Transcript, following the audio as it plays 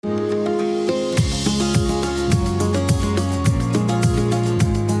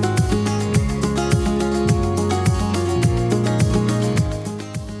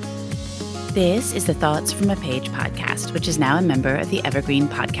This is the Thoughts from a Page podcast, which is now a member of the Evergreen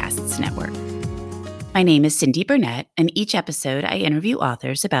Podcasts Network. My name is Cindy Burnett, and each episode I interview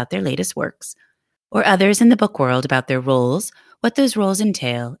authors about their latest works, or others in the book world about their roles, what those roles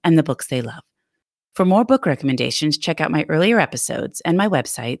entail, and the books they love. For more book recommendations, check out my earlier episodes and my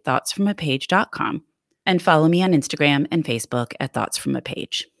website, thoughtsfromapage.com, and follow me on Instagram and Facebook at Thoughts From a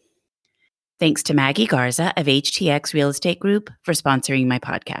Page. Thanks to Maggie Garza of HTX Real Estate Group for sponsoring my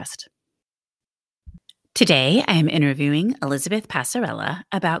podcast. Today, I am interviewing Elizabeth Passarella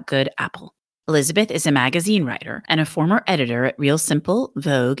about Good Apple. Elizabeth is a magazine writer and a former editor at Real Simple,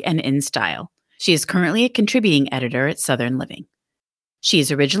 Vogue, and InStyle. She is currently a contributing editor at Southern Living. She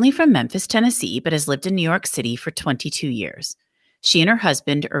is originally from Memphis, Tennessee, but has lived in New York City for 22 years. She and her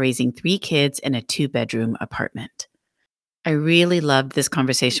husband are raising 3 kids in a 2-bedroom apartment. I really loved this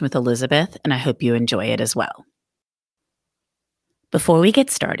conversation with Elizabeth, and I hope you enjoy it as well. Before we get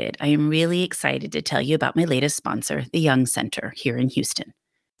started, I am really excited to tell you about my latest sponsor, the Young Center, here in Houston.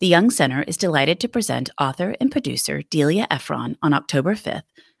 The Young Center is delighted to present author and producer Delia Ephron on October 5th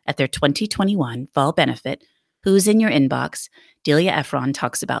at their 2021 Fall Benefit, Who's in Your Inbox? Delia Ephron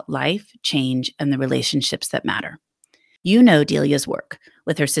talks about life, change, and the relationships that matter. You know Delia's work.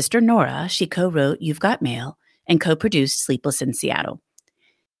 With her sister Nora, she co-wrote You've Got Mail and co-produced Sleepless in Seattle.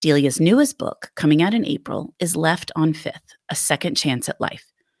 Delia's newest book, coming out in April, is Left on Fifth, A Second Chance at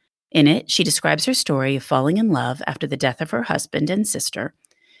Life. In it, she describes her story of falling in love after the death of her husband and sister,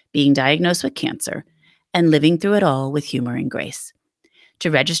 being diagnosed with cancer, and living through it all with humor and grace.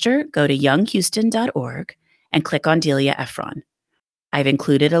 To register, go to younghouston.org and click on Delia Ephron. I've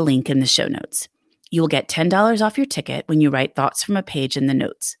included a link in the show notes. You will get $10 off your ticket when you write Thoughts from a Page in the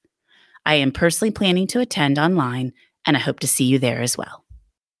notes. I am personally planning to attend online, and I hope to see you there as well.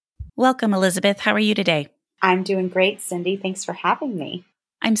 Welcome, Elizabeth. How are you today? I'm doing great, Cindy. Thanks for having me.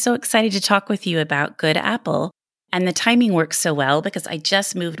 I'm so excited to talk with you about Good Apple. And the timing works so well because I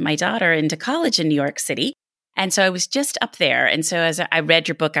just moved my daughter into college in New York City. And so I was just up there. And so as I read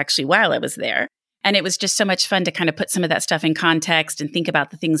your book actually while I was there, and it was just so much fun to kind of put some of that stuff in context and think about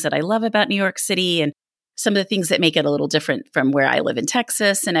the things that I love about New York City and some of the things that make it a little different from where I live in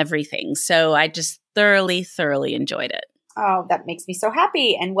Texas and everything. So I just thoroughly enjoyed it. Oh, that makes me so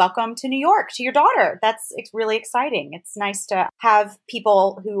happy. And welcome to New York, to your daughter. That's really exciting. It's nice to have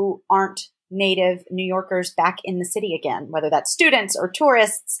people who aren't native New Yorkers back in the city again, whether that's students or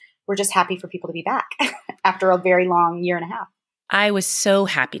tourists. We're just happy for people to be back after a very long year and a half. I was so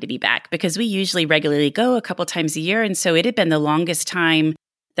happy to be back because we usually regularly go a couple times a year. And so it had been the longest time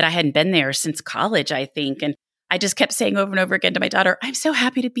that I hadn't been there since college, I think. And I just kept saying over and over again to my daughter, I'm so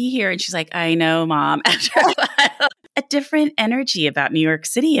happy to be here. And she's like, I know, Mom. After a while, a different energy about New York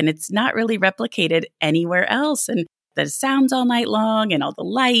City. And it's not really replicated anywhere else. And the sounds all night long and all the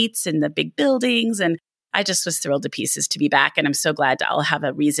lights and the big buildings. And I just was thrilled to pieces to be back. And I'm so glad I'll have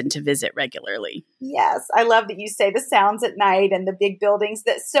a reason to visit regularly. Yes. I love that you say the sounds at night and the big buildings.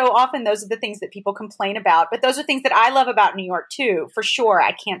 That so often those are the things that people complain about. But those are things that I love about New York too, for sure.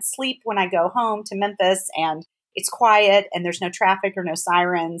 I can't sleep when I go home to Memphis and it's quiet and there's no traffic or no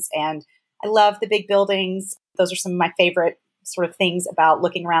sirens. And I love the big buildings. Those are some of my favorite sort of things about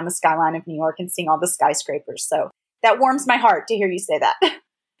looking around the skyline of New York and seeing all the skyscrapers. So that warms my heart to hear you say that.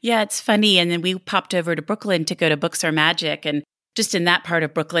 Yeah, it's funny. And then we popped over to Brooklyn to go to Books Are Magic. And just in that part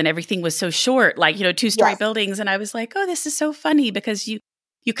of Brooklyn, everything was so short, like, 2-story buildings. And I was like, oh, this is so funny because you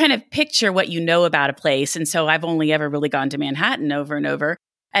kind of picture what you know about a place. And so I've only ever really gone to Manhattan over and over.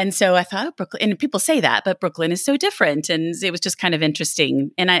 And so I thought, oh, Brooklyn, and people say that, but Brooklyn is so different. And it was just kind of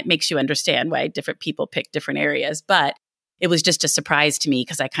interesting. And it makes you understand why different people pick different areas. But it was just a surprise to me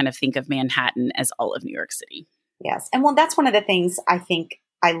because I kind of think of Manhattan as all of New York City. Yes. And well, that's one of the things I think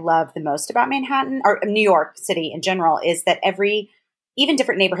I love the most about Manhattan or New York City in general is that even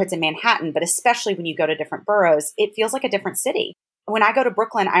different neighborhoods in Manhattan, but especially when you go to different boroughs, it feels like a different city. When I go to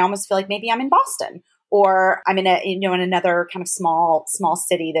Brooklyn, I almost feel like maybe I'm in Boston or I'm in in another kind of small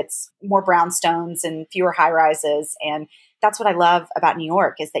city that's more brownstones and fewer high rises. And that's what I love about New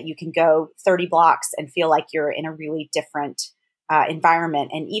York is that you can go 30 blocks and feel like you're in a really different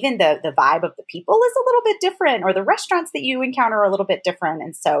environment. And even the vibe of the people is a little bit different, or the restaurants that you encounter are a little bit different.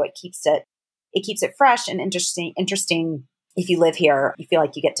 And so it keeps it fresh and interesting. If you live here, you feel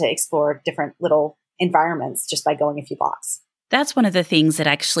like you get to explore different little environments just by going a few blocks. That's one of the things that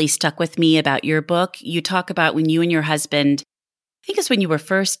actually stuck with me about your book. You talk about when you and your husband, I think it's when you were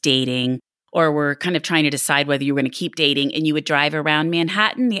first dating or were kind of trying to decide whether you were going to keep dating, and you would drive around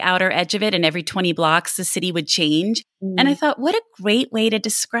Manhattan, the outer edge of it, and every 20 blocks, the city would change. And I thought, what a great way to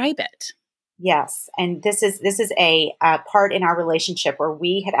describe it. Yes. And this is a part in our relationship where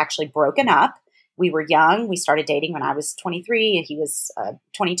we had actually broken up. We were young. We started dating when I was 23 and he was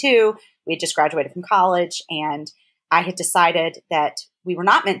 22. We had just graduated from college, and I had decided that we were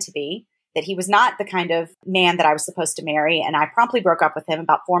not meant to be, that he was not the kind of man that I was supposed to marry. And I promptly broke up with him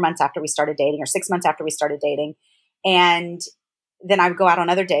about 4 months after we started dating, or 6 months after we started dating. And then I would go out on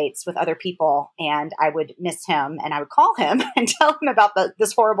other dates with other people, and I would miss him, and I would call him and tell him about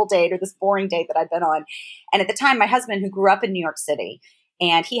this horrible date or this boring date that I'd been on. And at the time, my husband, who grew up in New York City,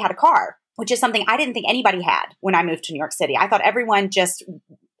 and he had a car, which is something I didn't think anybody had when I moved to New York City. I thought everyone just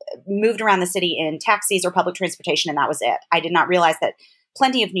moved around the city in taxis or public transportation, and that was it. I did not realize that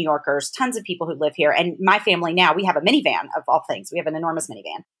plenty of New Yorkers, tons of people who live here, and my family now, we have a minivan of all things. We have an enormous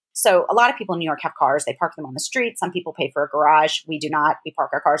minivan. So a lot of people in New York have cars. They park them on the street. Some people pay for a garage. We do not. We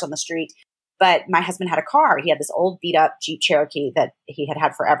park our cars on the street. But my husband had a car. He had this old beat up Jeep Cherokee that he had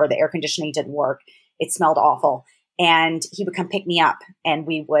had forever. The air conditioning didn't work. It smelled awful. And he would come pick me up, and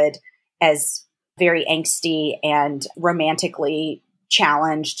we would, as very angsty and romantically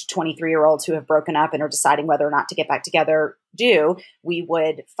challenged 23-year-olds who have broken up and are deciding whether or not to get back together we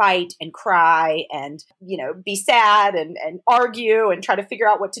would fight and cry and, be sad and argue and try to figure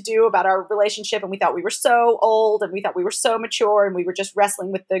out what to do about our relationship. And we thought we were so old, and we thought we were so mature, and we were just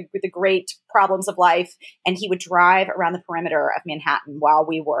wrestling with the great problems of life. And he would drive around the perimeter of Manhattan while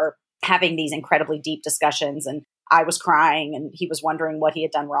we were having these incredibly deep discussions. And I was crying, and he was wondering what he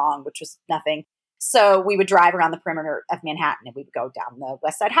had done wrong, which was nothing. So we would drive around the perimeter of Manhattan, and we would go down the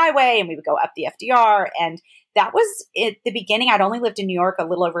West Side Highway, and we would go up the FDR. And that was at the beginning. I'd only lived in New York a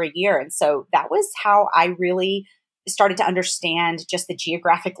little over a year. And so that was how I really started to understand just the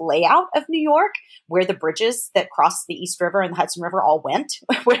geographic layout of New York, where the bridges that crossed the East River and the Hudson River all went,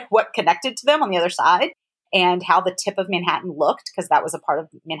 what connected to them on the other side, and how the tip of Manhattan looked, because that was a part of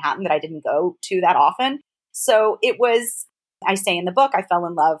Manhattan that I didn't go to that often. So it was, I say in the book, I fell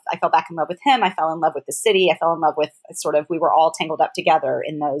back in love with him. I fell in love with the city. I fell in love with we were all tangled up together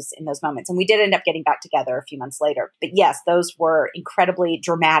in those moments. And we did end up getting back together a few months later. But yes, those were incredibly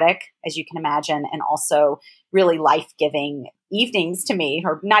dramatic, as you can imagine, and also really life-giving evenings to me,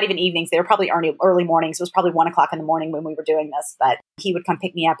 or not even evenings. They were probably early mornings. It was probably 1 o'clock in the morning when we were doing this, but he would come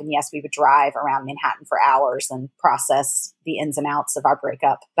pick me up, and yes, we would drive around Manhattan for hours and process the ins and outs of our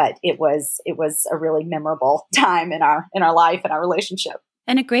breakup. But it was a really memorable time in our life and our relationship.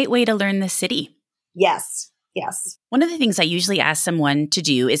 And a great way to learn the city. Yes. Yes. One of the things I usually ask someone to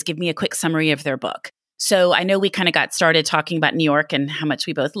do is give me a quick summary of their book. So I know we kind of got started talking about New York and how much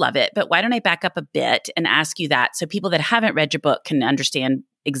we both love it, but why don't I back up a bit and ask you that so people that haven't read your book can understand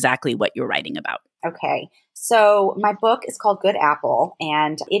exactly what you're writing about. Okay. So my book is called Good Apple,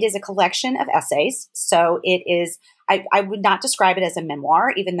 and it is a collection of essays. So it is, I would not describe it as a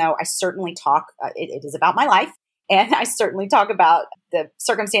memoir, even though I certainly talk, it is about my life. And I certainly talk about the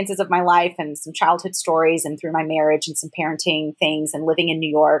circumstances of my life and some childhood stories and through my marriage and some parenting things and living in New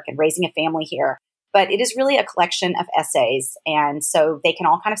York and raising a family here. But it is really a collection of essays. And so they can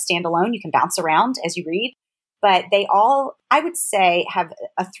all kind of stand alone. You can bounce around as you read. But they all, I would say, have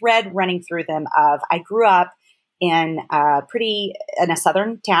a thread running through them of, I grew up in a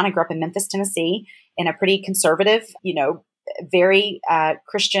southern town. I grew up in Memphis, Tennessee, in a pretty conservative, very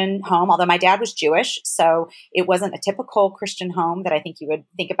Christian home, although my dad was Jewish. So it wasn't a typical Christian home that I think you would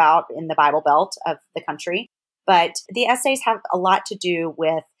think about in the Bible Belt of the country. But the essays have a lot to do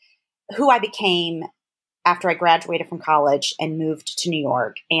with who I became after I graduated from college and moved to New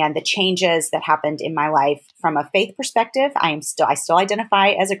York, and the changes that happened in my life from a faith perspective. I still identify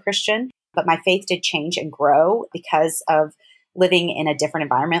as a Christian, but my faith did change and grow because of living in a different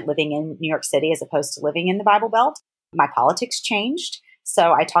environment, living in New York City as opposed to living in the Bible Belt. My politics changed.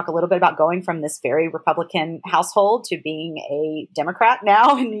 So I talk a little bit about going from this very Republican household to being a Democrat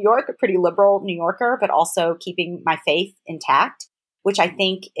now in New York, a pretty liberal New Yorker, but also keeping my faith intact, which I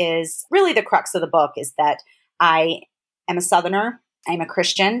think is really the crux of the book, is that I am a Southerner, I'm a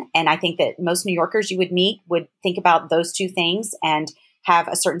Christian, and I think that most New Yorkers you would meet would think about those two things and have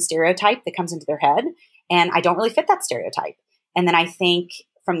a certain stereotype that comes into their head. And I don't really fit that stereotype. And then I think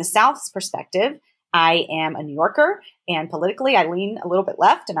from the South's perspective, I am a New Yorker, and politically I lean a little bit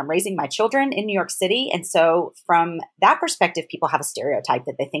left, and I'm raising my children in New York City. And so from that perspective, people have a stereotype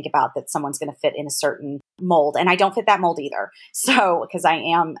that they think about that someone's going to fit in a certain mold. And I don't fit that mold either. So, because I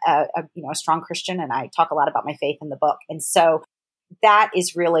am a strong Christian, and I talk a lot about my faith in the book. And so that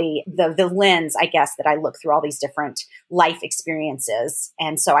is really the lens, I guess, that I look through all these different life experiences.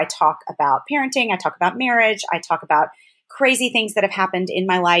 And so I talk about parenting, I talk about marriage, I talk about crazy things that have happened in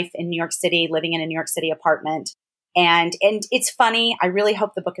my life in New York City, living in a New York City apartment. And it's funny. I really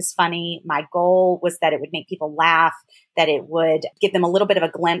hope the book is funny. My goal was that it would make people laugh, that it would give them a little bit of a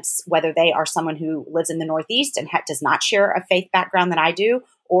glimpse, whether they are someone who lives in the Northeast and does not share a faith background that I do,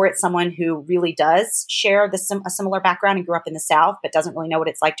 or it's someone who really does share a similar background and grew up in the South, but doesn't really know what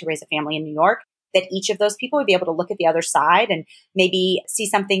it's like to raise a family in New York, that each of those people would be able to look at the other side and maybe see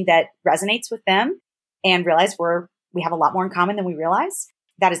something that resonates with them and realize we have a lot more in common than we realize.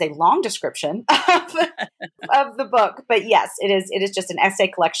 That is a long description of the book. But yes, it is just an essay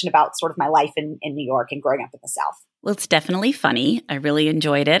collection about sort of my life in New York and growing up in the South. Well, it's definitely funny. I really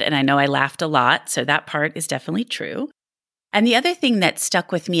enjoyed it. And I know I laughed a lot. So that part is definitely true. And the other thing that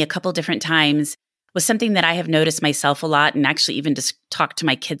stuck with me a couple different times was something that I have noticed myself a lot, and actually even just talked to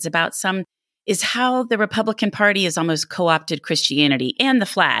my kids about some, is how the Republican Party has almost co-opted Christianity and the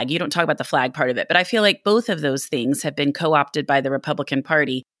flag. You don't talk about the flag part of it, but I feel like both of those things have been co-opted by the Republican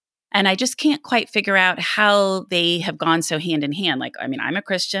Party. And I just can't quite figure out how they have gone so hand in hand. Like, I mean, I'm a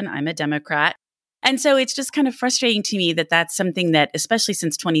Christian, I'm a Democrat. And so it's just kind of frustrating to me that that's something that, especially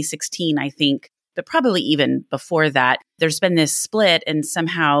since 2016, I think, but probably even before that, there's been this split and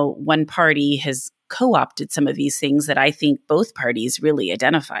somehow one party has co-opted some of these things that I think both parties really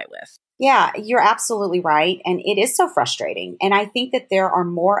identify with. Yeah, you're absolutely right. And it is so frustrating. And I think that there are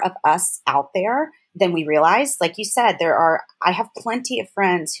more of us out there than we realize. Like you said, I have plenty of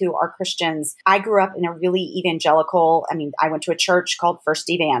friends who are Christians. I grew up in a really evangelical, I went to a church called First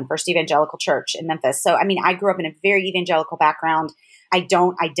Evangelical Church in Memphis. So, I grew up in a very evangelical background. I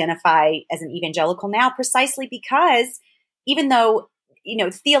don't identify as an evangelical now precisely because even though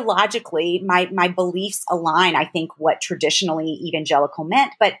theologically, my beliefs align, I think, what traditionally evangelical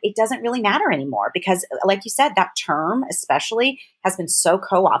meant, but it doesn't really matter anymore because, like you said, that term especially has been so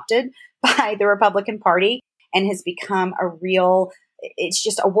co-opted by the Republican Party and has become it's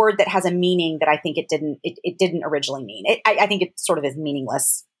just a word that has a meaning that I think it didn't originally mean. I think it sort of is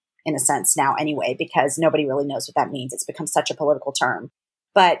meaningless in a sense now anyway, because nobody really knows what that means. It's become such a political term.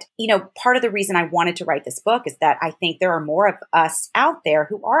 But, part of the reason I wanted to write this book is that I think there are more of us out there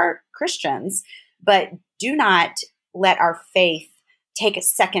who are Christians, but do not let our faith take a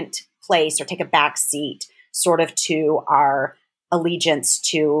second place or take a back seat sort of to our allegiance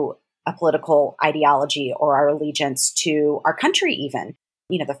to a political ideology or our allegiance to our country even.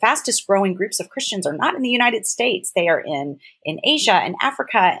 The fastest growing groups of Christians are not in the United States. They are in Asia and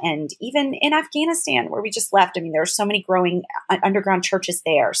Africa and even in Afghanistan, where we just left. There are so many growing underground churches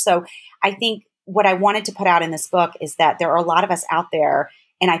there. So I think what I wanted to put out in this book is that there are a lot of us out there.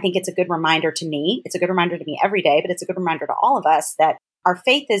 And I think it's a good reminder to me. It's a good reminder to me every day, but it's a good reminder to all of us that our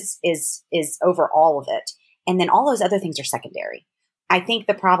faith is over all of it. And then all those other things are secondary. I think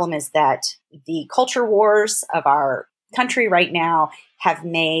the problem is that the culture wars of our country right now have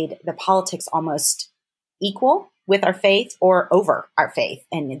made the politics almost equal with our faith or over our faith.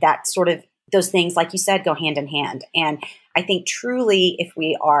 And that sort of, those things, like you said, go hand in hand. And I think truly, if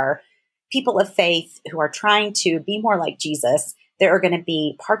we are people of faith who are trying to be more like Jesus, there are going to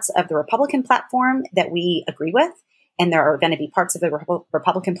be parts of the Republican platform that we agree with. And there are going to be parts of the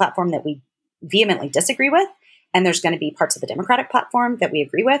Republican platform that we vehemently disagree with. And there's going to be parts of the Democratic platform that we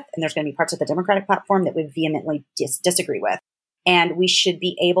agree with. And there's going to be parts of the Democratic platform that we vehemently disagree with. And we should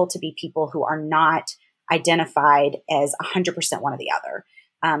be able to be people who are not identified as 100% one or the other.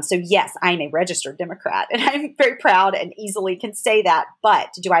 So yes, I'm a registered Democrat and I'm very proud and easily can say that. But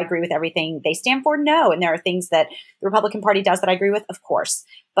do I agree with everything they stand for? No. And there are things that the Republican Party does that I agree with, of course.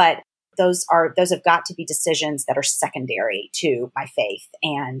 But those have got to be decisions that are secondary to my faith.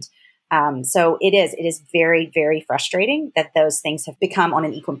 And so it is very, very frustrating that those things have become on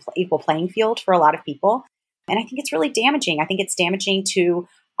an equal playing field for a lot of people. And I think it's really damaging. I think it's damaging to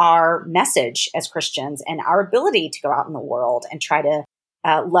our message as Christians and our ability to go out in the world and try to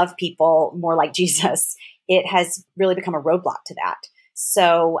love people more like Jesus. It has really become a roadblock to that.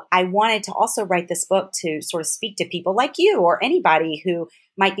 So I wanted to also write this book to sort of speak to people like you or anybody who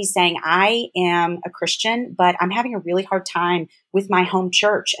might be saying, I am a Christian, but I'm having a really hard time with my home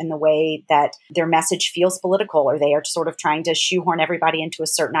church and the way that their message feels political, or they are sort of trying to shoehorn everybody into a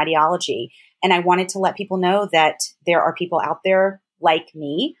certain ideology. And I wanted to let people know that there are people out there like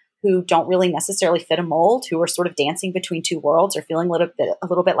me who don't really necessarily fit a mold, who are sort of dancing between two worlds or feeling a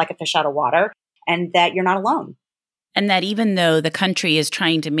little bit like a fish out of water, and that you're not alone. And that even though the country is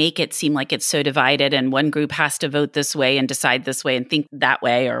trying to make it seem like it's so divided and one group has to vote this way and decide this way and think that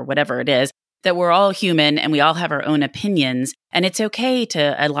way or whatever it is, that we're all human and we all have our own opinions. And it's okay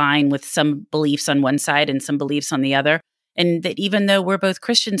to align with some beliefs on one side and some beliefs on the other. And that even though we're both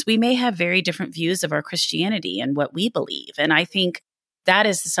Christians, we may have very different views of our Christianity and what we believe. And I think that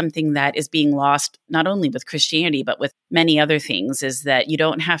is something that is being lost not only with Christianity, but with many other things, is that you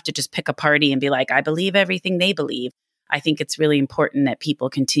don't have to just pick a party and be like, I believe everything they believe. I think it's really important that people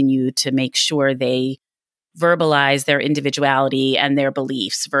continue to make sure they verbalize their individuality and their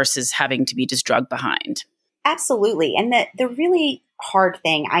beliefs versus having to be just drugged behind. Absolutely. And the really hard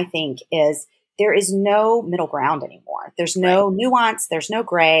thing, I think, is there is no middle ground anymore. There's no nuance. There's no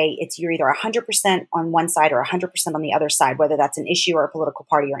gray. It's you're either 100% on one side or 100% on the other side, whether that's an issue or a political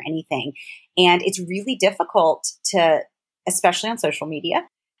party or anything. And it's really difficult to, especially on social media,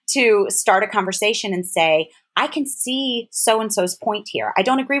 to start a conversation and say, I can see so-and-so's point here. I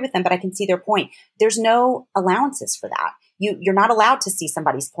don't agree with them, but I can see their point. There's no allowances for that. You're not allowed to see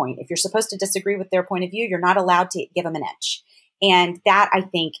somebody's point. If you're supposed to disagree with their point of view, you're not allowed to give them an inch. And that, I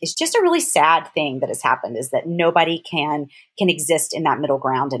think, is just a really sad thing that has happened, is that nobody can exist in that middle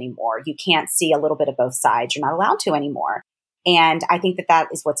ground anymore. You can't see a little bit of both sides. You're not allowed to anymore. And I think that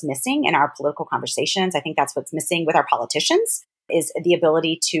is what's missing in our political conversations. I think that's what's missing with our politicians, is the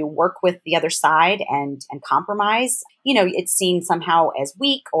ability to work with the other side and compromise. You know, it's seen somehow as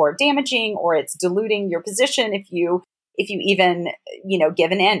weak or damaging, or it's diluting your position if you even,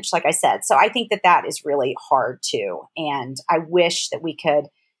 give an inch, like I said. So I think that is really hard too. And I wish that we could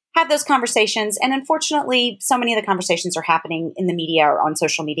have those conversations. And unfortunately, so many of the conversations are happening in the media or on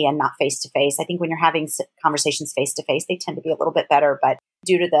social media and not face to face. I think when you're having conversations face to face, they tend to be a little bit better. But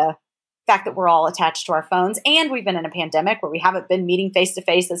due to the fact that we're all attached to our phones and we've been in a pandemic where we haven't been meeting face to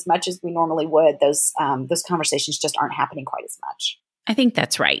face as much as we normally would, those conversations just aren't happening quite as much. I think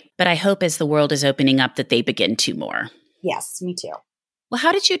that's right. But I hope as the world is opening up that they begin to more. Yes, me too. Well,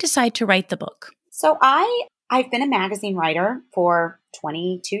 how did you decide to write the book? So I've been a magazine writer for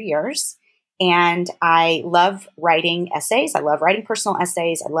 22 years, and I love writing essays. I love writing personal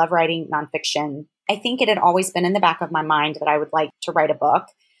essays. I love writing nonfiction. I think it had always been in the back of my mind that I would like to write a book,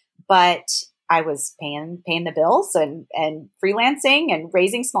 but I was paying the bills and freelancing and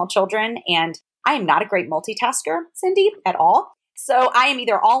raising small children. And I am not a great multitasker, Cindy, at all. So I am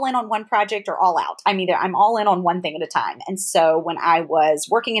either all in on one project or all out. I'm all in on one thing at a time. And so when I was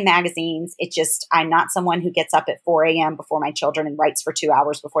working in magazines, I'm not someone who gets up at 4 a.m. before my children and writes for 2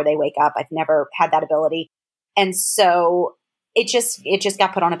 hours before they wake up. I've never had that ability. And so it just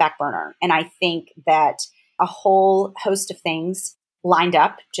got put on a back burner. And I think that a whole host of things lined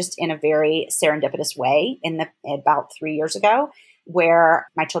up just in a very serendipitous way about 3 years ago, where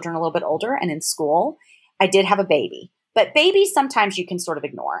my children are a little bit older and in school. I did have a baby. But babies, sometimes you can sort of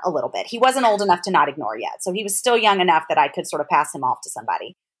ignore a little bit. He wasn't old enough to not ignore yet. So he was still young enough that I could sort of pass him off to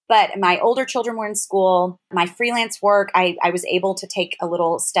somebody. But my older children were in school. My freelance work, I was able to take a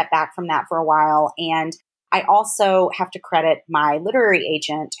little step back from that for a while. And I also have to credit my literary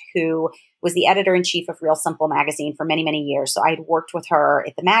agent, who was the editor-in-chief of Real Simple magazine for many, many years. So I had worked with her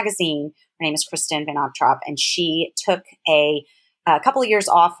at the magazine. Her name is Kristen Van Ogtrop, and she took a couple of years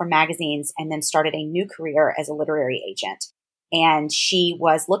off from magazines and then started a new career as a literary agent. And she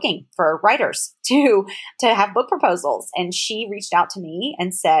was looking for writers to have book proposals. And she reached out to me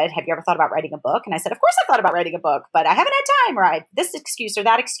and said, have you ever thought about writing a book? And I said, of course I thought about writing a book, but I haven't had time, or I this excuse or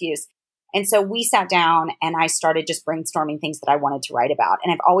that excuse. And so we sat down and I started just brainstorming things that I wanted to write about.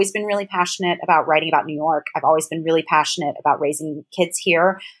 And I've always been really passionate about writing about New York. I've always been really passionate about raising kids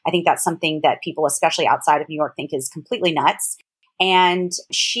here. I think that's something that people, especially outside of New York, think is completely nuts. And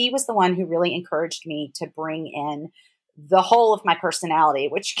she was the one who really encouraged me to bring in the whole of my personality,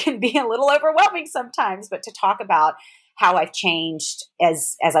 which can be a little overwhelming sometimes, but to talk about how I've changed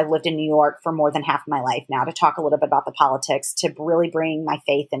as I've lived in New York for more than half of my life now, to talk a little bit about the politics, to really bring my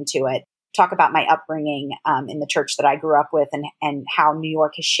faith into it, talk about my upbringing in the church that I grew up with, and how New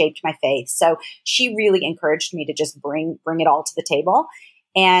York has shaped my faith. So she really encouraged me to just bring it all to the table.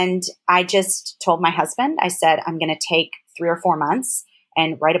 And I just told my husband, I said, I'm going to take 3 or 4 months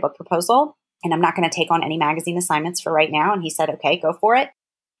and write a book proposal. And I'm not going to take on any magazine assignments for right now. And he said, okay, go for it.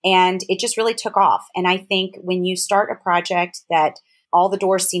 And it just really took off. And I think when you start a project that all the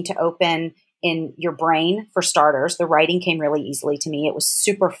doors seem to open in your brain, for starters, the writing came really easily to me. It was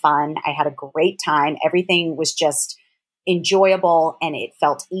super fun. I had a great time. Everything was just enjoyable and it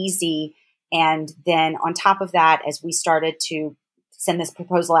felt easy. And then on top of that, as we started to send this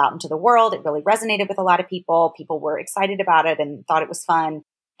proposal out into the world, it really resonated with a lot of people. People were excited about it and thought it was fun.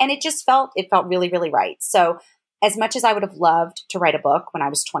 And it felt really, really right. So as much as I would have loved to write a book when I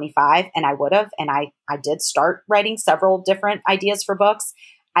was 25, and I would have, and I did start writing several different ideas for books,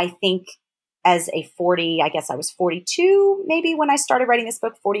 I think as a 40, I guess I was 42 maybe when I started writing this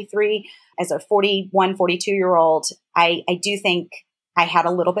book, 43, as a 41, 42-year-old, I do think I had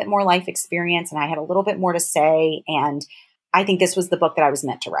a little bit more life experience and I had a little bit more to say. And I think this was the book that I was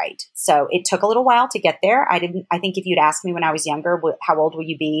meant to write. So it took a little while to get there. I think if you'd asked me when I was younger, how old will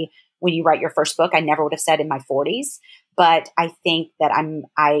you be when you write your first book? I never would have said in my 40s, but I think that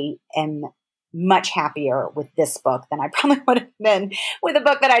I am much happier with this book than I probably would have been with a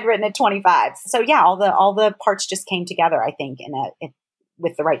book that I'd written at 25. So yeah, all the parts just came together, I think,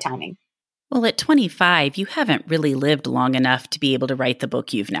 with the right timing. Well, at 25, you haven't really lived long enough to be able to write the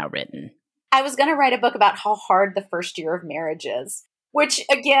book you've now written. I was going to write a book about how hard the first year of marriage is, which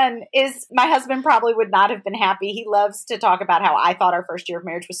again is, my husband probably would not have been happy. He loves to talk about how I thought our first year of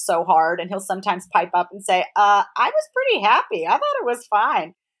marriage was so hard. And he'll sometimes pipe up and say, I was pretty happy. I thought it was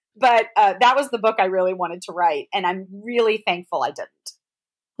fine. But that was the book I really wanted to write. And I'm really thankful I didn't.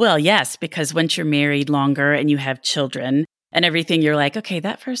 Well, yes, because once you're married longer and you have children and everything, you're like, okay,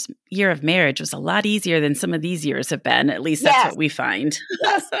 that first year of marriage was a lot easier than some of these years have been. At least that's what we find.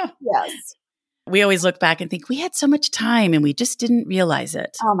 Yes. Yes. We always look back and think we had so much time and we just didn't realize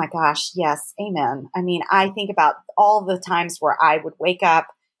it. Oh my gosh. Yes. Amen. I mean, I think about all the times where I would wake up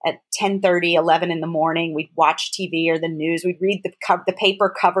at 10:30, 11 in the morning. We'd watch TV or the news. We'd read the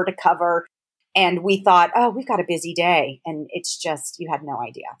paper cover to cover. And we thought, oh, we've got a busy day. And it's just, you had no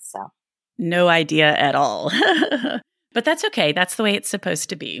idea. So no idea at all. But that's okay. That's the way it's supposed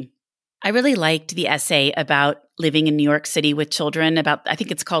to be. I really liked the essay about living in New York City with children, about, I think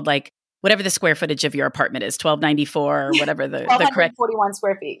it's called like, whatever the square footage of your apartment is, 1294 or whatever the correct 1,241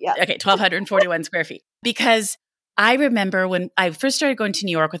 square feet. Yeah. Okay, 1,241 square feet. Because I remember when I first started going to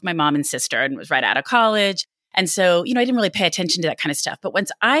New York with my mom and sister and was right out of college. And so, I didn't really pay attention to that kind of stuff. But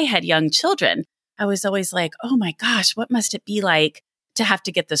once I had young children, I was always like, oh my gosh, what must it be like to have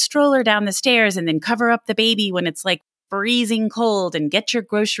to get the stroller down the stairs and then cover up the baby when it's like freezing cold and get your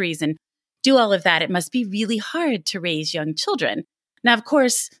groceries and do all of that? It must be really hard to raise young children. Now, of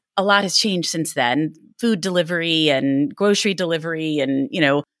course, a lot has changed since then. Food delivery and grocery delivery and,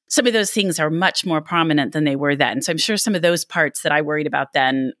 some of those things are much more prominent than they were then. So I'm sure some of those parts that I worried about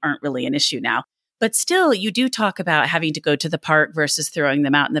then aren't really an issue now. But still, you do talk about having to go to the park versus throwing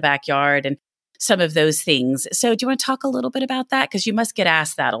them out in the backyard and some of those things. So do you want to talk a little bit about that? Because you must get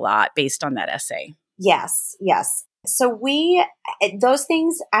asked that a lot based on that essay. Yes. So those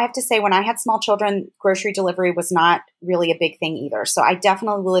things, I have to say, when I had small children, grocery delivery was not really a big thing either. So I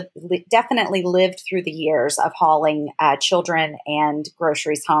definitely lived through the years of hauling children and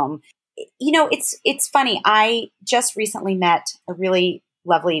groceries home. It's funny. I just recently met a really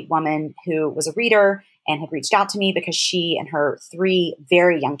lovely woman who was a reader and had reached out to me because she and her 3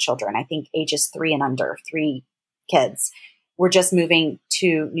 very young children, I think ages 3 and under, 3 kids, were just moving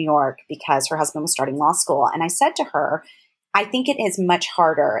to New York because her husband was starting law school. And I said to her, I think it is much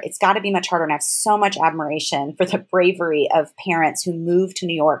harder. It's got to be much harder. And I have so much admiration for the bravery of parents who move to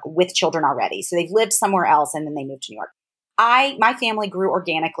New York with children already. So they've lived somewhere else and then they moved to New York. My family grew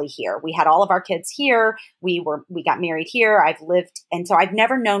organically here. We had all of our kids here. We got married here. And so I've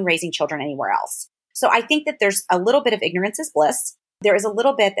never known raising children anywhere else. So I think that there's a little bit of ignorance is bliss. There is a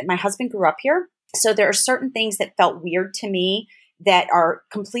little bit that my husband grew up here. So there are certain things that felt weird to me that are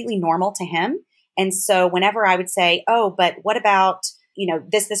completely normal to him. And so whenever I would say, oh, but what about,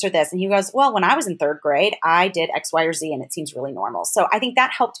 this or this? And he goes, well, when I was in 3rd grade, I did X, Y, or Z, and it seems really normal. So I think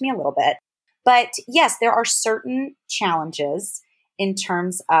that helped me a little bit. But yes, there are certain challenges in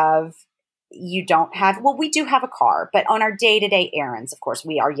terms of we do have a car, but on our day-to-day errands, of course,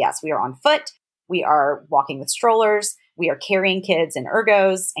 we are on foot. We are walking with strollers. We are carrying kids in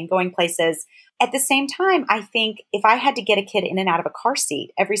ergos and going places. At the same time, I think if I had to get a kid in and out of a car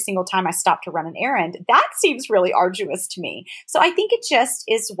seat every single time I stopped to run an errand, that seems really arduous to me. So I think it just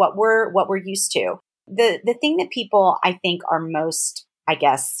is what we're used to. The thing that people, I think, are most, I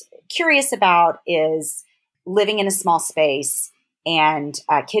guess, curious about is living in a small space and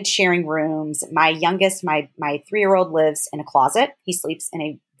kids sharing rooms. My youngest, my 3-year-old lives in a closet. He sleeps in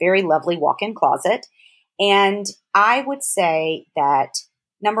a very lovely walk-in closet. And I would say that,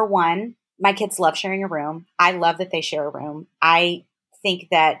 number one, my kids love sharing a room. I love that they share a room. I think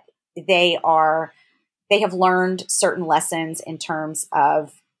that they have learned certain lessons in terms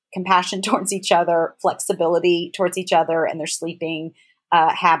of compassion towards each other, flexibility towards each other, and their sleeping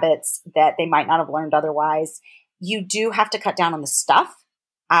habits that they might not have learned otherwise. You do have to cut down on the stuff.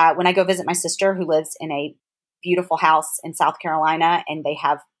 When I go visit my sister who lives in a beautiful house in South Carolina and they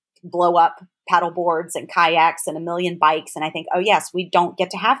have blow up paddle boards and kayaks and a million bikes. And I think, oh yes, we don't get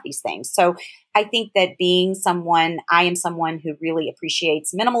to have these things. So I think that I am someone who really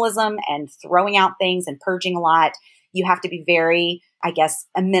appreciates minimalism and throwing out things and purging a lot. You have to be very, I guess,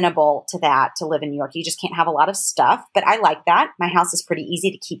 amenable to that to live in New York. You just can't have a lot of stuff, but I like that. My house is pretty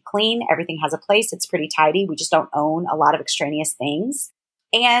easy to keep clean. Everything has a place. It's pretty tidy. We just don't own a lot of extraneous things.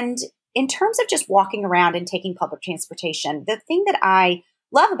 And in terms of just walking around and taking public transportation, the thing that I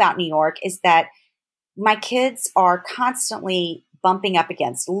love about New York is that my kids are constantly bumping up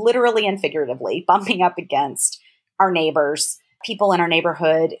against, literally and figuratively, bumping up against our neighbors, people in our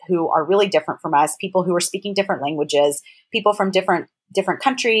neighborhood who are really different from us, people who are speaking different languages, people from different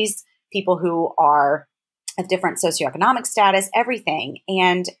countries, people who are of different socioeconomic status, everything.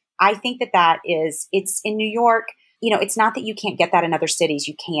 And I think it's in New York, it's not that you can't get that in other cities.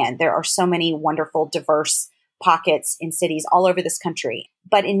 You can. There are so many wonderful, diverse pockets in cities all over this country.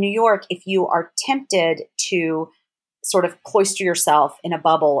 But in New York, if you are tempted to sort of cloister yourself in a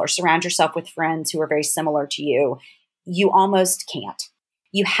bubble or surround yourself with friends who are very similar to you, you almost can't.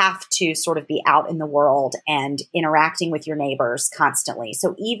 You have to sort of be out in the world and interacting with your neighbors constantly.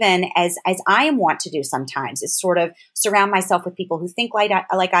 So even as I am wont to do sometimes, is sort of surround myself with people who think like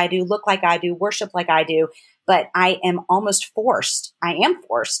I do, look like I do, worship like I do. But I am forced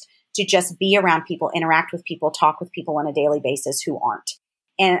to just be around people, interact with people, talk with people on a daily basis who aren't.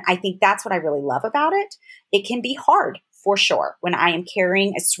 And I think that's what I really love about it. It can be hard for sure when I am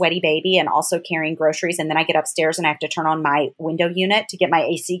carrying a sweaty baby and also carrying groceries. And then I get upstairs and I have to turn on my window unit to get my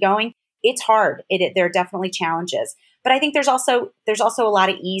AC going. It's hard. There are definitely challenges, but I think there's also a lot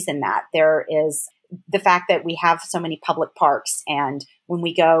of ease in that. There is the fact that we have so many public parks, and when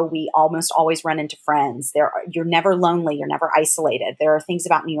we go, we almost always run into friends. You're never lonely. You're never isolated. There are things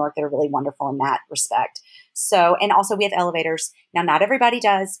about New York that are really wonderful in that respect. So, and also we have elevators. Now, not everybody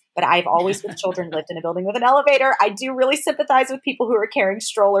does, but I've always, with children, lived in a building with an elevator. I do really sympathize with people who are carrying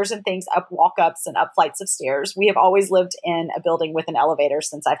strollers and things up walk-ups and up flights of stairs. We have always lived in a building with an elevator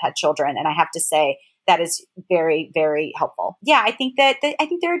since I've had children. And I have to say that is very, very helpful. Yeah, I think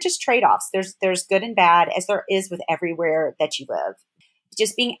there are just trade-offs. There's good and bad, as there is with everywhere that you live.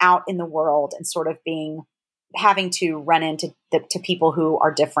 Just being out in the world and sort of having to run into to people who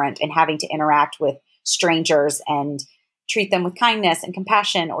are different and having to interact with strangers and treat them with kindness and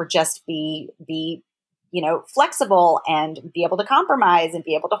compassion, or just be flexible and be able to compromise and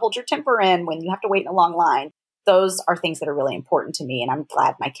be able to hold your temper in when you have to wait in a long line. Those are things that are really important to me, and I'm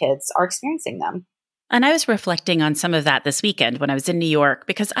glad my kids are experiencing them. And I was reflecting on some of that this weekend when I was in New York,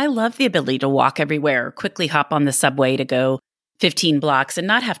 because I love the ability to walk everywhere, quickly hop on the subway to go 15 blocks and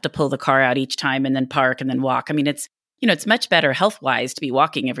not have to pull the car out each time and then park and then walk. I mean, it's much better health-wise to be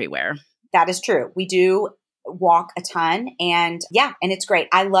walking everywhere. That is true. We do walk a ton, and it's great.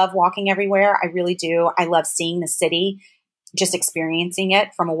 I love walking everywhere. I really do. I love seeing the city, just experiencing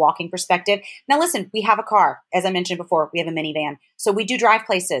it from a walking perspective. Now, listen, we have a car. As I mentioned before, we have a minivan. So we do drive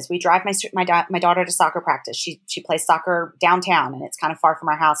places. We drive my daughter to soccer practice. She plays soccer downtown, and it's kind of far from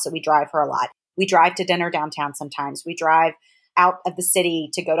our house. So we drive her a lot. We drive to dinner downtown sometimes. We drive out of the city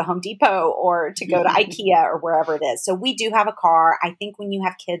to go to Home Depot or to go to IKEA or wherever it is. So we do have a car. I think when you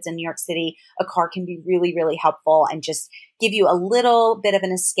have kids in New York City, a car can be really, really helpful and just give you a little bit of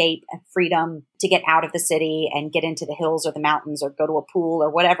an escape and freedom to get out of the city and get into the hills or the mountains or go to a pool or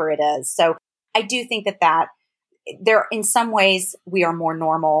whatever it is. So I do think that there, in some ways, we are more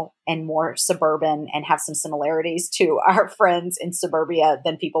normal and more suburban and have some similarities to our friends in suburbia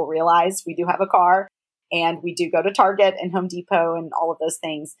than people realize. We do have a car. And we do go to Target and Home Depot and all of those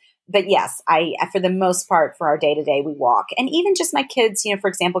things. But yes, for the most part, for our day-to-day, we walk. And even just my kids, for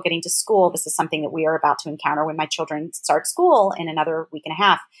example, getting to school, this is something that we are about to encounter when my children start school in another week and a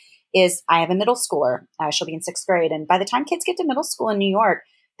half, is I have a middle schooler. She'll be in 6th grade. And by the time kids get to middle school in New York,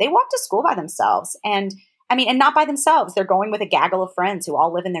 they walk to school by themselves. And not by themselves. They're going with a gaggle of friends who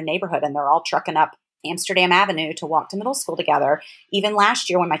all live in their neighborhood, and they're all trucking up Amsterdam Avenue to walk to middle school together. Even last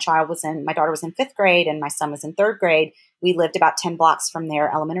year when my daughter was in 5th grade and my son was in 3rd grade, we lived about 10 blocks from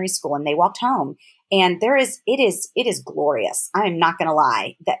their elementary school, and they walked home. And it is glorious. I'm not going to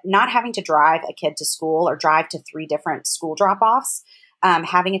lie, that not having to drive a kid to school or drive to 3 different school drop-offs,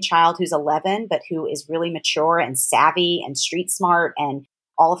 having a child who's 11, but who is really mature and savvy and street smart, and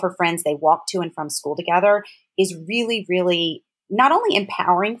all of her friends, they walk to and from school together, is really, really not only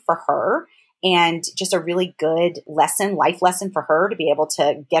empowering for her, and just a really good life lesson for her to be able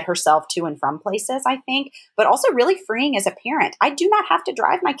to get herself to and from places, I think, but also really freeing as a parent. I do not have to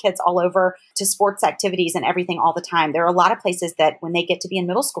drive my kids all over to sports activities and everything all the time. There are a lot of places that when they get to be in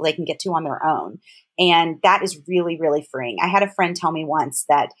middle school, they can get to on their own. And that is really, really freeing. I had a friend tell me once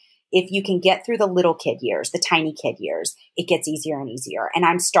that if you can get through the little kid years, the tiny kid years, it gets easier and easier. And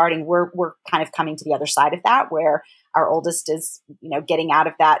we're kind of coming to the other side of that, where our oldest is, getting out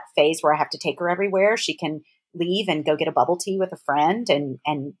of that phase where I have to take her everywhere. She can leave and go get a bubble tea with a friend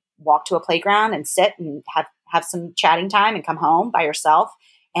and walk to a playground and sit and have some chatting time and come home by yourself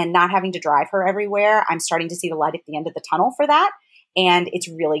and not having to drive her everywhere. I'm starting to see the light at the end of the tunnel for that. And it's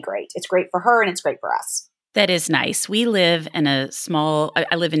really great. It's great for her and it's great for us. That is nice. We live in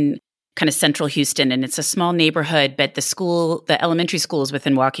I live in kind of central Houston, and it's a small neighborhood, but the elementary school is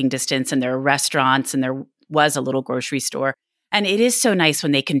within walking distance, and there are restaurants, and there was a little grocery store. And it is so nice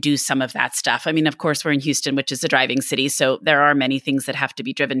when they can do some of that stuff. I mean, of course, we're in Houston, which is a driving city, so there are many things that have to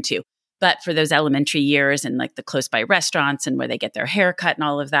be driven to. But for those elementary years and like the close by restaurants and where they get their hair cut and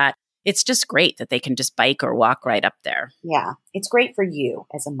all of that, it's just great that they can just bike or walk right up there. Yeah, it's great for you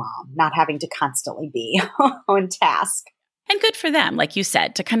as a mom, not having to constantly be on task. And good for them, like you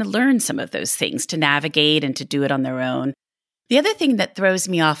said, to kind of learn some of those things, to navigate and to do it on their own. The other thing that throws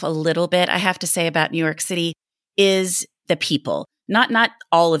me off a little bit, I have to say about New York City, is the people. Not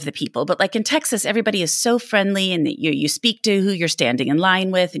all of the people, but like in Texas, everybody is so friendly, and you speak to who you're standing in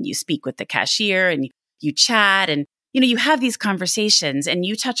line with, and you speak with the cashier, and you chat, and you have these conversations, and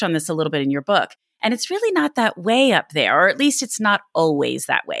you touch on this a little bit in your book. And it's really not that way up there, or at least it's not always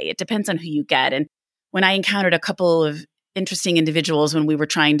that way. It depends on who you get. And when I encountered a couple of interesting individuals when we were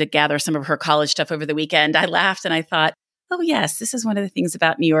trying to gather some of her college stuff over the weekend, I laughed and I thought, oh yes, this is one of the things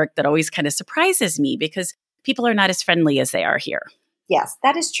about New York that always kind of surprises me, because people are not as friendly as they are here. Yes,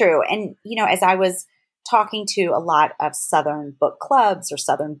 that is true. And, as I was talking to a lot of Southern book clubs or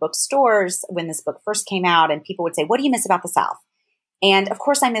Southern bookstores when this book first came out, and people would say, what do you miss about the South? And of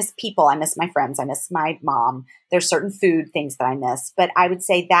course, I miss people. I miss my friends. I miss my mom. There's certain food things that I miss. But I would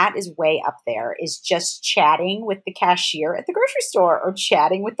say that is way up there, is just chatting with the cashier at the grocery store or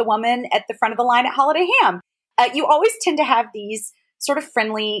chatting with the woman at the front of the line at Holiday Ham. You always tend to have these sort of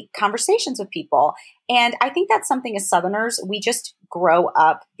friendly conversations with people. And I think that's something as Southerners, we just grow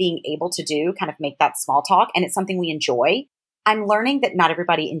up being able to do, kind of make that small talk. And it's something we enjoy. I'm learning that not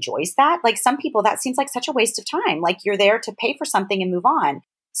everybody enjoys that. Like some people, that seems like such a waste of time. Like you're there to pay for something and move on.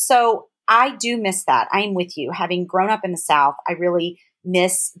 So I do miss that. I am with you. Having grown up in the South, I really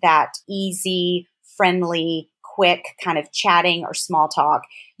miss that easy, friendly, quick kind of chatting or small talk.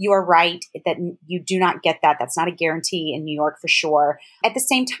 You are right that you do not get that. That's not a guarantee in New York for sure. At the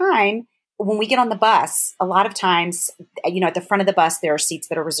same time, when we get on the bus, a lot of times, at the front of the bus, there are seats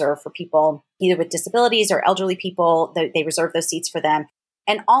that are reserved for people either with disabilities or elderly people. They reserve those seats for them.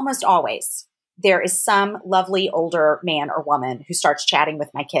 And almost always, there is some lovely older man or woman who starts chatting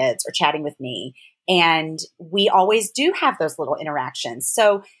with my kids or chatting with me. And we always do have those little interactions.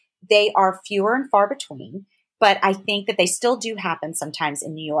 So they are fewer and far between. But I think that they still do happen sometimes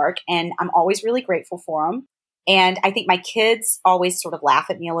in New York. And I'm always really grateful for them. And I think my kids always sort of laugh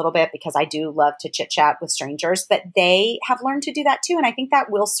at me a little bit because I do love to chit chat with strangers, but they have learned to do that too. And I think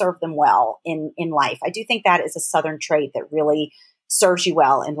that will serve them well in life. I do think that is a Southern trait that really serves you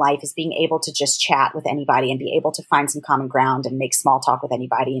well in life, is being able to just chat with anybody and be able to find some common ground and make small talk with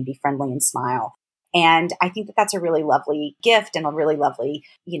anybody and be friendly and smile. And I think that that's a really lovely gift and a really lovely,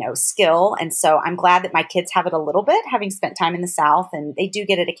 skill. And so I'm glad that my kids have it a little bit, having spent time in the South, and they do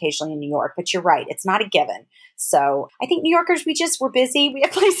get it occasionally in New York. But you're right, it's not a given. So I think New Yorkers, we're busy. We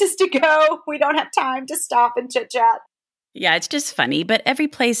have places to go. We don't have time to stop and chit chat. Yeah, it's just funny. But every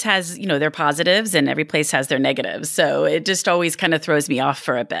place has, their positives, and every place has their negatives. So it just always kind of throws me off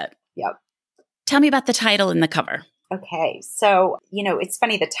for a bit. Yep. Tell me about the title and the cover. Okay. So, it's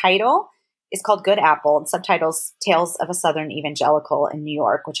funny. The title is called Good Apple, and subtitles Tales of a Southern Evangelical in New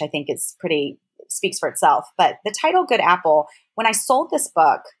York, which I think is speaks for itself. But the title Good Apple, when I sold this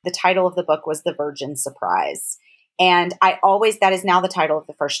book, the title of the book was The Virgin Surprise. And that is now the title of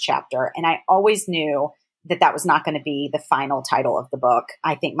the first chapter. And I always knew that was not going to be the final title of the book.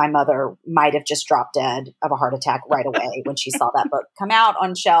 I think my mother might have just dropped dead of a heart attack right away when she saw that book come out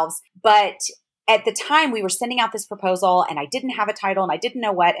on shelves. But at the time, we were sending out this proposal and I didn't have a title and I didn't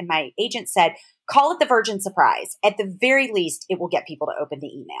know what. And my agent said, call it The Virgin Surprise. At the very least, it will get people to open the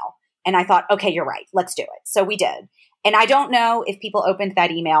email. And I thought, okay, you're right. Let's do it. So we did. And I don't know if people opened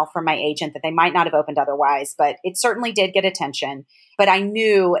that email from my agent that they might not have opened otherwise, but it certainly did get attention. But I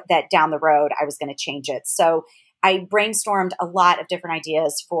knew that down the road, I was going to change it. So I brainstormed a lot of different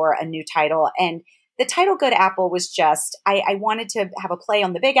ideas for a new title. And the title Good Apple was just, I wanted to have a play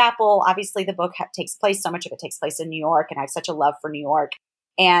on the Big Apple. Obviously, the book takes place, so much of it takes place in New York, and I have such a love for New York.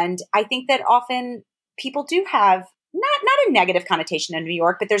 And I think that often people do have not a negative connotation in New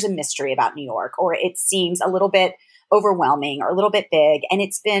York, but there's a mystery about New York, or it seems a little bit overwhelming or a little bit big. And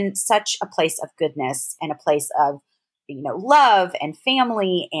it's been such a place of goodness and a place of, love and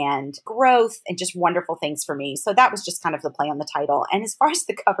family and growth and just wonderful things for me. So that was just kind of the play on the title. And as far as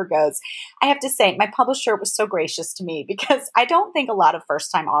the cover goes, I have to say my publisher was so gracious to me because I don't think a lot of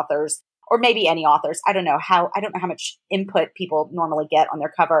first-time authors, or maybe any authors, I don't know how much input people normally get on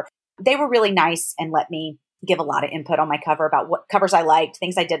their cover. They were really nice and let me give a lot of input on my cover about what covers I liked,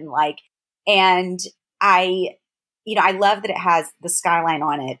 things I didn't like. And I love that it has the skyline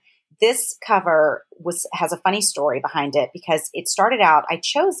on it. This cover has a funny story behind it because I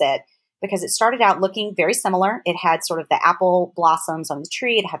chose it because it started out looking very similar. It had sort of the apple blossoms on the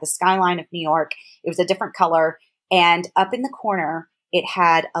tree. It had the skyline of New York. It was a different color. And up in the corner, it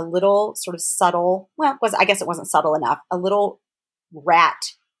had a little sort of subtle, I guess it wasn't subtle enough, a little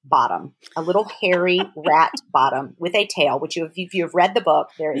rat bottom, a little hairy rat bottom with a tail, which if you've read the book,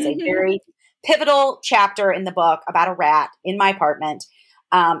 there is a very pivotal chapter in the book about a rat in my apartment.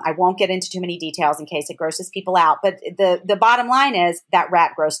 I won't get into too many details in case it grosses people out, but the bottom line is that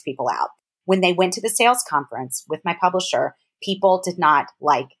rat grossed people out. When they went to the sales conference with my publisher, people did not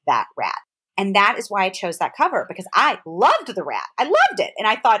like that rat. And that is why I chose that cover, because I loved the rat. I loved it. And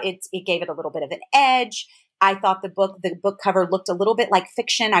I thought it gave it a little bit of an edge. I thought the book cover looked a little bit like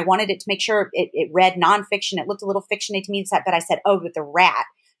fiction. I wanted it to make sure it read nonfiction. It looked a little fictiony to me, but I said, but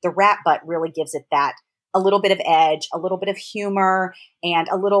the rat butt really gives it that a little bit of edge, a little bit of humor, and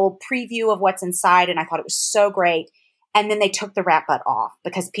a little preview of what's inside. And I thought it was so great. And then they took the rat butt off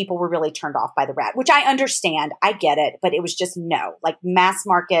because people were really turned off by the rat, which I understand. I get it. But it was just no, like mass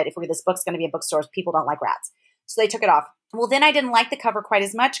market. If this book's going to be in bookstores, people don't like rats. So they took it off. Well, then I didn't like the cover quite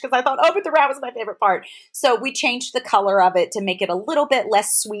as much because I thought, but the rat was my favorite part. So we changed the color of it to make it a little bit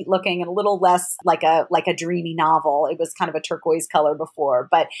less sweet looking and a little less like a dreamy novel. It was kind of a turquoise color before,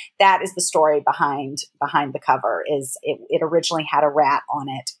 but that is the story behind the cover. Is it originally had a rat on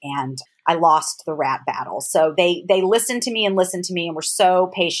it, and I lost the rat battle. So they listened to me and were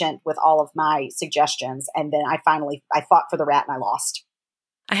so patient with all of my suggestions, and then I fought for the rat and I lost.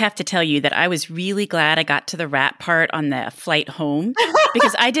 I have to tell you that I was really glad I got to the rat part on the flight home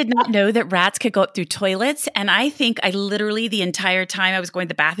because I did not know that rats could go up through toilets. And I think I literally, the entire time I was going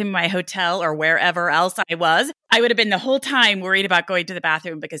to the bathroom in my hotel or wherever else I would have been the whole time worried about going to the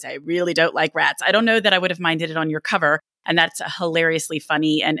bathroom because I really don't like rats. I don't know that I would have minded it on your cover. And that's a hilariously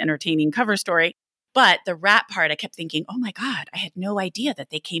funny and entertaining cover story. But the rat part, I kept thinking, oh my God, I had no idea that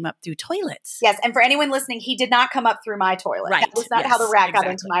they came up through toilets. Yes. And for anyone listening, he did not come up through my toilet. Right. That was not how the rat got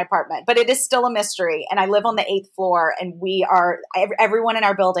into my apartment. But it is still a mystery. And I live on the 8th floor, and everyone in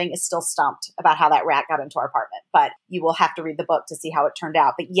our building is still stumped about how that rat got into our apartment. But you will have to read the book to see how it turned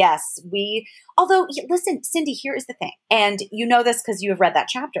out. But yes, listen, Cindy, here is the thing. And you know this because you have read that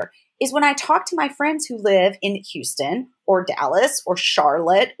chapter, is when I talk to my friends who live in Houston or Dallas or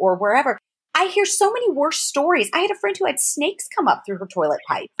Charlotte or wherever, I hear so many worse stories. I had a friend who had snakes come up through her toilet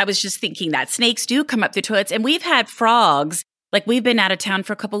pipe. I was just thinking that snakes do come up through toilets, and we've had frogs. Like we've been out of town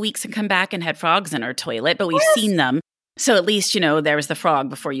for a couple of weeks and come back and had frogs in our toilet, but we've seen them. So at least, there was the frog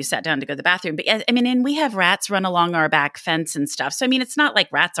before you sat down to go to the bathroom. But and we have rats run along our back fence and stuff. So, it's not like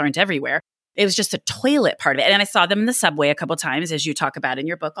rats aren't everywhere. It was just a toilet part of it. And I saw them in the subway a couple of times, as you talk about in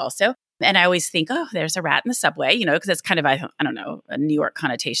your book also. And I always think, there's a rat in the subway, because it's kind of, I don't know, a New York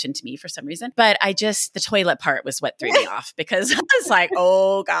connotation to me for some reason. But the toilet part was what threw me off because I was like,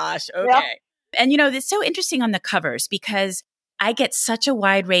 oh gosh, okay. Yep. And, it's so interesting on the covers because I get such a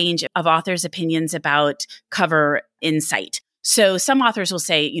wide range of authors' opinions about cover insight. So some authors will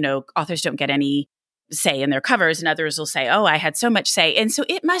say, authors don't get any say in their covers, and others will say, I had so much say. And so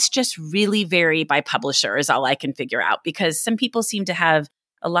it must just really vary by publisher is all I can figure out, because some people seem to have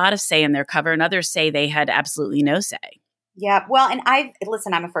a lot of say in their cover and others say they had absolutely no say. Yeah. Well, and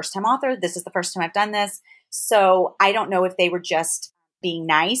I'm a first-time author. This is the first time I've done this. So I don't know if they were just being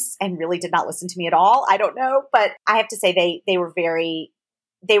nice and really did not listen to me at all. I don't know. But I have to say they were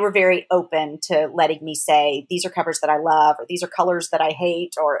very open to letting me say, these are covers that I love, or these are colors that I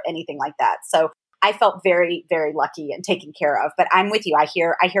hate, or anything like that. So I felt very, very lucky and taken care of. But I'm with you. I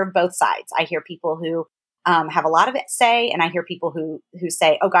hear both sides. I hear people who have a lot of it say, and I hear people who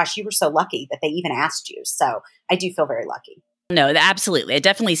say, oh gosh, you were so lucky that they even asked you. So I do feel very lucky. No, absolutely. It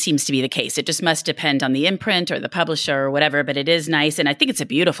definitely seems to be the case. It just must depend on the imprint or the publisher or whatever, but it is nice. And I think it's a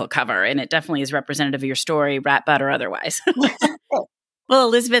beautiful cover, and it definitely is representative of your story, rat butt or otherwise. Well,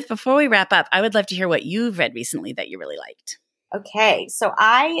 Elizabeth, before we wrap up, I would love to hear what you've read recently that you really liked. Okay. So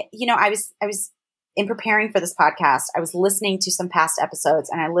I was in preparing for this podcast, I was listening to some past episodes,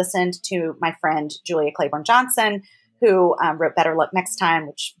 and I listened to my friend, Julia Claiborne Johnson, who wrote Better Luck Next Time,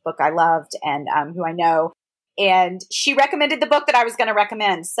 which book I loved and who I know. And she recommended the book that I was going to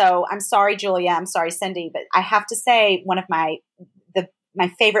recommend. So I'm sorry, Julia. I'm sorry, Cindy. But I have to say, one of my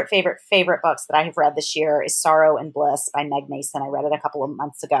favorite books that I have read this year is Sorrow and Bliss by Meg Mason. I read it a couple of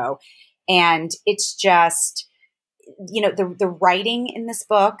months ago. And it's just, the writing in this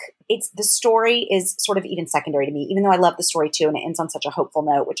book, the story is sort of even secondary to me, even though I love the story too. And it ends on such a hopeful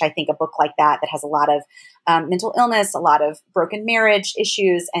note, which I think a book like that has a lot of mental illness, a lot of broken marriage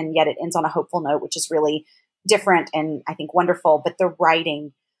issues, and yet it ends on a hopeful note, which is really different and I think wonderful. But the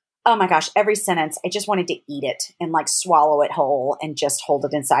writing, oh my gosh, every sentence, I just wanted to eat it and like swallow it whole and just hold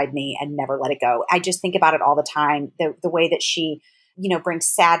it inside me and never let it go. I just think about it all the time. The way that she, brings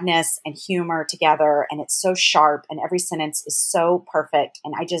sadness and humor together, and it's so sharp and every sentence is so perfect.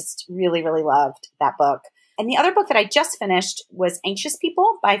 And I just really, really loved that book. And the other book that I just finished was Anxious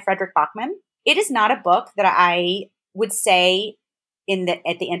People by Frederick Bachman. It is not a book that I would say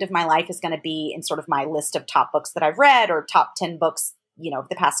at the end of my life is going to be in sort of my list of top books that I've read or top 10 books,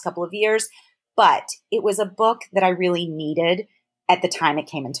 the past couple of years. But it was a book that I really needed at the time it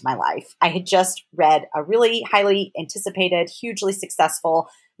came into my life. I had just read a really highly anticipated, hugely successful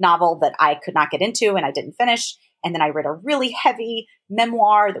novel that I could not get into and I didn't finish. And then I read a really heavy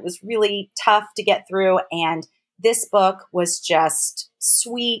memoir that was really tough to get through. And this book was just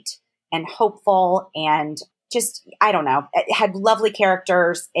sweet and hopeful and just, I don't know, it had lovely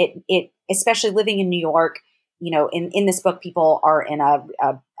characters. It especially living in New York, in this book, people are in a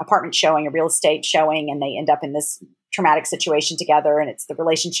apartment showing, a real estate showing, and they end up in this traumatic situation together. And it's the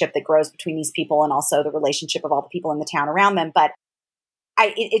relationship that grows between these people and also the relationship of all the people in the town around them. But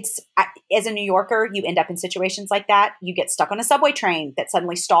as a New Yorker, you end up in situations like that. You get stuck on a subway train that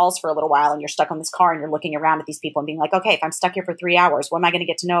suddenly stalls for a little while and you're stuck on this car and you're looking around at these people and being like, okay, if I'm stuck here for 3 hours, what am I going to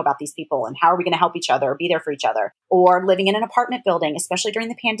get to know about these people? And how are we going to help each other or be there for each other? Or living in an apartment building, especially during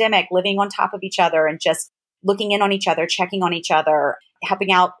the pandemic, living on top of each other and just looking in on each other, checking on each other,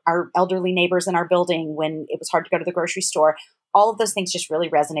 helping out our elderly neighbors in our building when it was hard to go to the grocery store. All of those things just really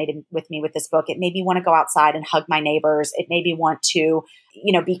resonated with me with this book. It made me want to go outside and hug my neighbors. It made me want to,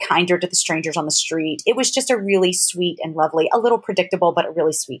 be kinder to the strangers on the street. It was just a really sweet and lovely, a little predictable, but a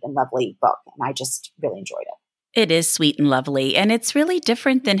really sweet and lovely book. And I just really enjoyed it. It is sweet and lovely, and it's really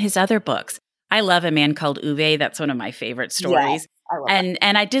different than his other books. I love A Man Called Uwe. That's one of my favorite stories. Yes, I love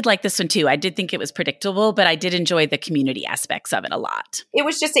and I did like this one too. I did think it was predictable, but I did enjoy the community aspects of it a lot.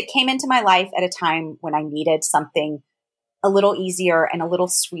 It came into my life at a time when I needed something a little easier and a little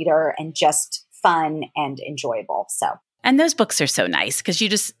sweeter and just fun and enjoyable. And those books are so nice because you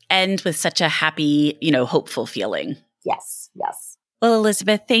just end with such a happy, hopeful feeling. Yes. Well,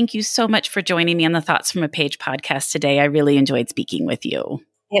 Elizabeth, thank you so much for joining me on the Thoughts from a Page podcast today. I really enjoyed speaking with you.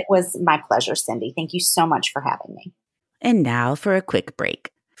 It was my pleasure, Cindy. Thank you so much for having me. And now for a quick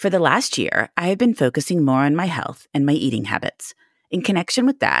break. For the last year, I have been focusing more on my health and my eating habits. In connection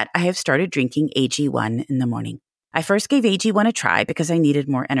with that, I have started drinking AG1 in the morning. I first gave AG1 a try because I needed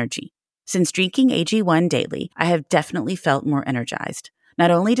more energy. Since drinking AG1 daily, I have definitely felt more energized.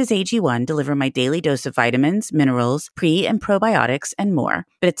 Not only does AG1 deliver my daily dose of vitamins, minerals, pre- and probiotics, and more,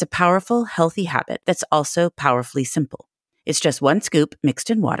 but it's a powerful, healthy habit that's also powerfully simple. It's just one scoop mixed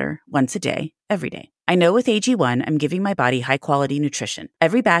in water once a day, every day. I know with AG1, I'm giving my body high-quality nutrition.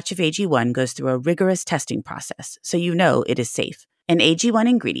 Every batch of AG1 goes through a rigorous testing process, so you know it is safe. And AG1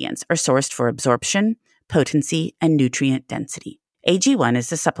 ingredients are sourced for absorption, potency, and nutrient density. AG1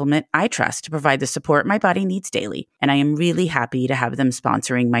 is the supplement I trust to provide the support my body needs daily, and I am really happy to have them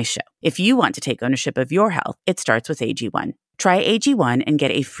sponsoring my show. If you want to take ownership of your health, it starts with AG1. Try AG1 and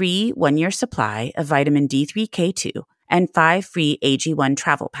get a free 1-year supply of vitamin D3K2 and 5 free AG1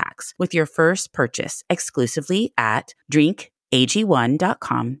 travel packs with your first purchase exclusively at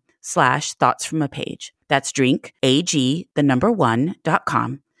drinkag1.com/thoughtsfromapage. That's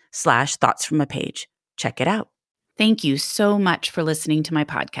drinkag1.com/thoughtsfromapage. Check it out. Thank you so much for listening to my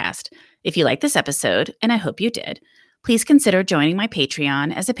podcast. If you like this episode, and I hope you did, please consider joining my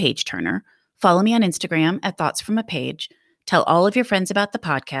Patreon as a page turner. Follow me on Instagram at Thoughts From a Page. Tell all of your friends about the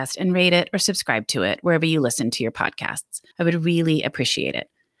podcast and rate it or subscribe to it wherever you listen to your podcasts. I would really appreciate it.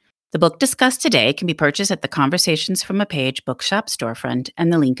 The book discussed today can be purchased at the Conversations from a Page bookshop storefront,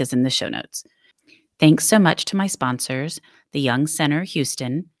 and the link is in the show notes. Thanks so much to my sponsors, the Young Center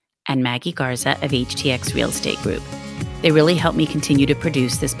Houston and Maggie Garza of HTX Real Estate Group. They really help me continue to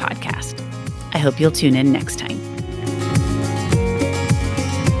produce this podcast. I hope you'll tune in next time.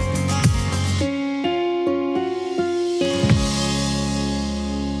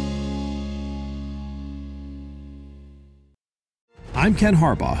 I'm Ken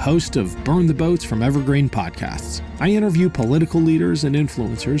Harbaugh, host of Burn the Boats from Evergreen Podcasts. I interview political leaders and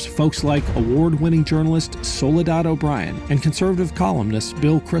influencers, folks like award-winning journalist Soledad O'Brien and conservative columnist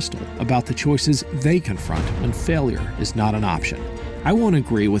Bill Kristol, about the choices they confront when failure is not an option. I won't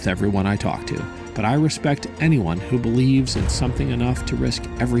agree with everyone I talk to, but I respect anyone who believes in something enough to risk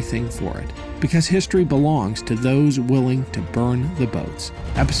everything for it. Because history belongs to those willing to burn the boats.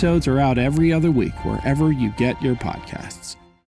 Episodes are out every other week wherever you get your podcasts.